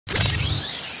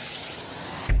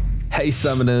Hey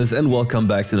summoners, and welcome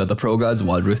back to another ProGuides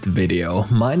Wild Rift video.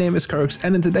 My name is Kirks,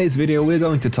 and in today's video we're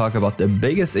going to talk about the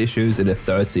biggest issues in the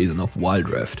third season of Wild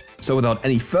Rift. So without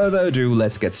any further ado,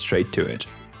 let's get straight to it.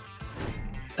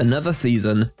 Another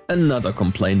season, another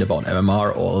complaint about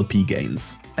MMR or LP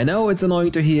gains. I know it's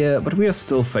annoying to hear, but we are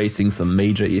still facing some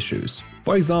major issues.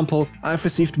 For example, I've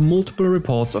received multiple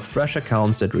reports of fresh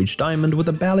accounts that reached Diamond with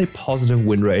a barely positive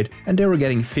win rate and they were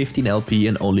getting 15 LP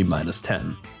and only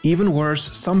 -10. Even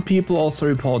worse, some people also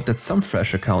report that some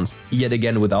fresh accounts, yet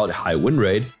again without a high win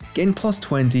rate, gain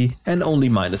 +20 and only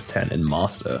 -10 in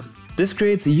Master. This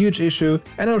creates a huge issue,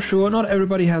 and I'm sure not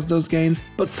everybody has those gains,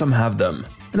 but some have them.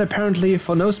 And apparently,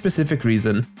 for no specific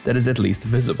reason, that is at least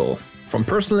visible. From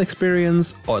personal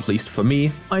experience, or at least for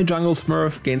me, my jungle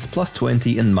smurf gains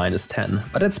 +20 and -10,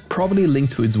 but that's probably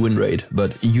linked to its win rate,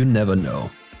 but you never know.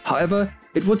 However,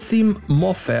 it would seem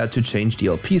more fair to change the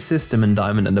LP system in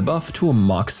Diamond and above to a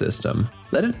mark system.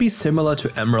 Let it be similar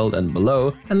to Emerald and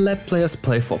below, and let players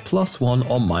play for +1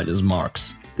 or minus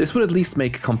marks. This would at least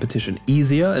make competition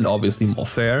easier and obviously more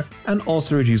fair, and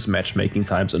also reduce matchmaking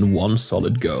times in one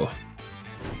solid go.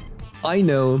 I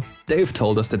know, they've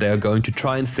told us that they are going to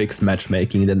try and fix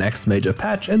matchmaking in the next major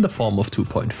patch in the form of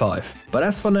 2.5. But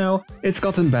as for now, it's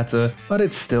gotten better, but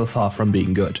it's still far from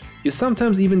being good. You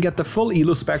sometimes even get the full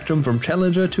elo spectrum from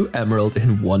Challenger to Emerald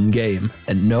in one game.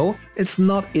 And no, it's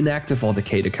not inactive or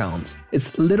decayed accounts.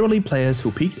 It's literally players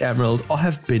who peaked Emerald or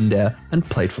have been there and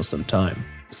played for some time.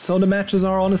 So the matches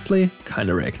are honestly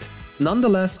kinda rigged.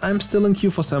 Nonetheless, I'm still in queue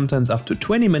for sometimes up to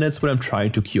 20 minutes when I'm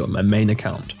trying to queue on my main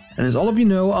account. And as all of you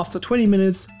know, after 20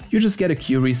 minutes, you just get a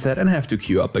queue reset and have to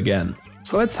queue up again.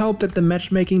 So let's hope that the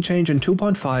matchmaking change in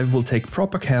 2.5 will take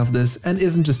proper care of this and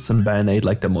isn't just some band-aid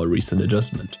like the more recent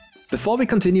adjustment. Before we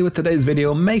continue with today's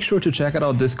video, make sure to check out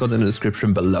our Discord in the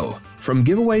description below. From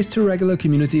giveaways to regular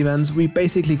community events, we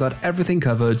basically got everything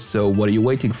covered, so what are you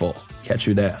waiting for? Catch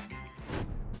you there.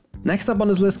 Next up on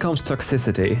this list comes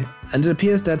toxicity, and it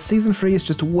appears that Season 3 is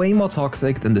just way more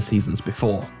toxic than the seasons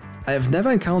before. I have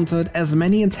never encountered as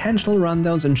many intentional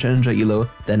rundowns in Challenger Elo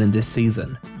than in this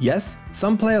season. Yes,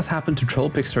 some players happened to troll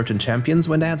pick certain champions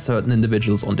when they had certain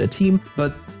individuals on their team,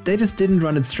 but they just didn't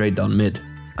run it straight down mid.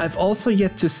 I've also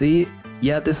yet to see,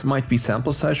 yeah, this might be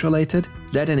sample size related,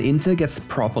 that an inter gets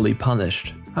properly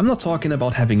punished. I'm not talking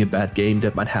about having a bad game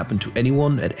that might happen to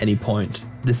anyone at any point.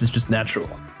 This is just natural.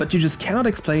 But you just cannot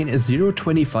explain a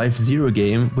 0-25-0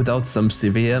 game without some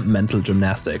severe mental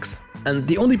gymnastics. And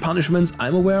the only punishments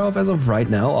I'm aware of as of right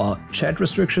now are chat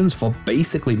restrictions for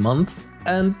basically months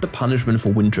and the punishment for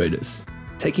win traders.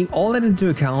 Taking all that into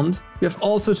account, we have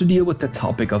also to deal with the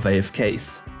topic of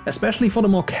AFKs. Especially for the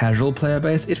more casual player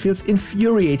base, it feels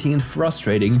infuriating and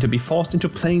frustrating to be forced into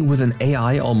playing with an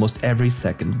AI almost every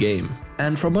second game.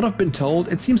 And from what I've been told,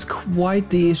 it seems quite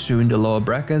the issue in the lower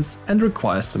brackets and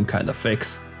requires some kind of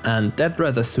fix. And that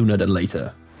rather sooner than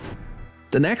later.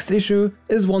 The next issue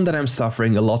is one that I'm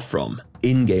suffering a lot from,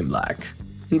 in-game lag.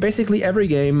 In basically every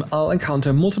game, I'll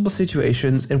encounter multiple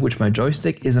situations in which my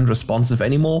joystick isn't responsive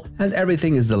anymore and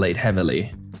everything is delayed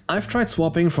heavily. I've tried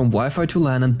swapping from Wi-Fi to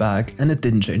LAN and back and it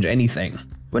didn't change anything.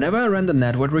 Whenever I ran the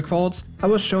network reports, I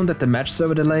was shown that the match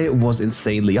server delay was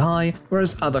insanely high,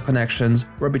 whereas other connections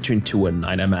were between 2 and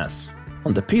 9 ms.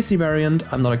 On the PC variant,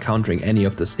 I'm not encountering any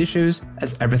of these issues,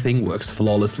 as everything works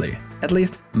flawlessly, at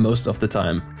least most of the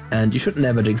time, and you should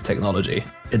never jinx technology,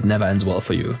 it never ends well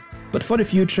for you. But for the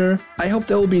future, I hope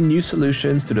there will be new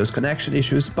solutions to those connection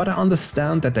issues, but I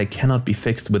understand that they cannot be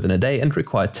fixed within a day and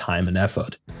require time and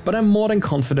effort. But I'm more than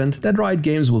confident that Riot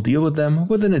Games will deal with them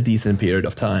within a decent period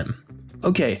of time.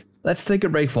 Okay, let's take a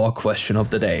break for our question of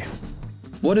the day.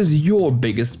 What is your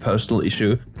biggest personal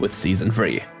issue with Season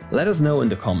 3? Let us know in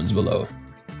the comments below.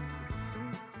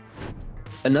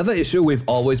 Another issue we've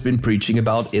always been preaching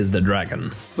about is the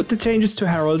Dragon. With the changes to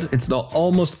Herald, it's now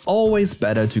almost always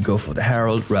better to go for the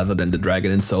Herald rather than the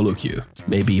Dragon in solo queue,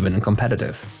 maybe even in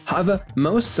competitive. However,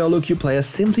 most solo queue players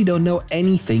simply don't know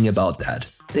anything about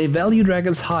that. They value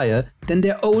Dragons higher than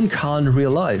their own car in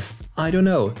real life. I don't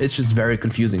know, it's just very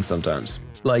confusing sometimes.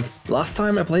 Like, last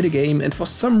time I played a game and for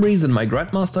some reason my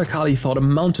Grandmaster Akali thought a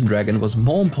Mountain Dragon was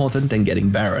more important than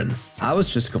getting Baron. I was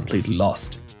just completely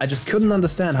lost. I just couldn't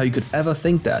understand how you could ever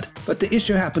think that, but the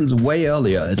issue happens way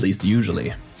earlier, at least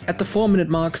usually. At the 4-minute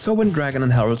mark, so when Dragon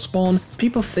and Herald spawn,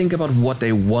 people think about what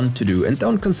they want to do and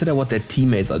don't consider what their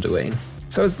teammates are doing.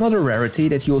 So it's not a rarity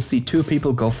that you'll see 2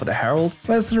 people go for the Herald,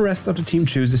 whereas the rest of the team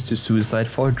chooses to suicide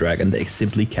for a Dragon they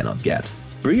simply cannot get.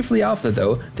 Briefly after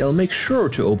though, they'll make sure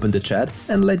to open the chat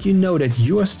and let you know that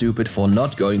you are stupid for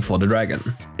not going for the Dragon.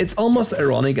 It's almost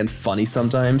ironic and funny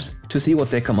sometimes to see what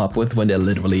they come up with when they're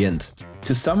literally int.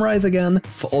 To summarize again,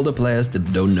 for all the players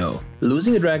that don't know,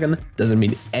 losing a dragon doesn't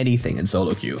mean anything in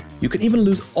solo queue. You can even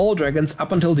lose all dragons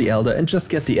up until the Elder and just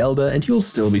get the Elder and you'll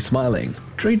still be smiling.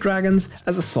 Treat dragons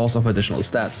as a source of additional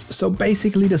stats, so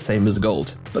basically the same as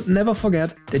gold. But never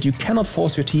forget that you cannot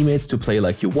force your teammates to play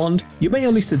like you want, you may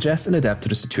only suggest and adapt to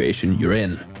the situation you're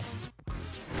in.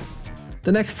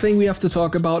 The next thing we have to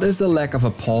talk about is the lack of a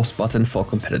pause button for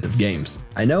competitive games.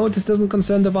 I know this doesn't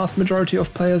concern the vast majority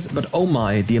of players, but oh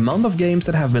my, the amount of games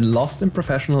that have been lost in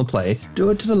professional play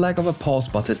due to the lack of a pause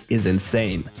button is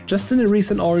insane. Just in the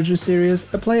recent Origin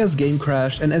series, a player's game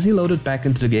crashed and as he loaded back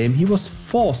into the game he was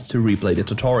forced to replay the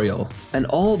tutorial. And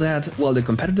all that while the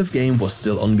competitive game was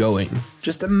still ongoing.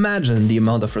 Just imagine the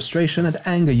amount of frustration and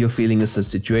anger you're feeling in such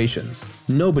situations.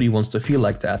 Nobody wants to feel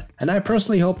like that, and I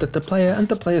personally hope that the player and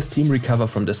the player's team recover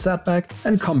from this setback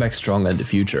and come back stronger in the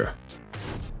future.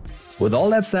 With all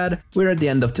that said, we're at the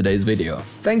end of today's video.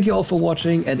 Thank you all for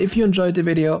watching, and if you enjoyed the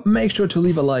video, make sure to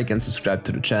leave a like and subscribe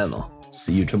to the channel.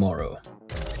 See you tomorrow.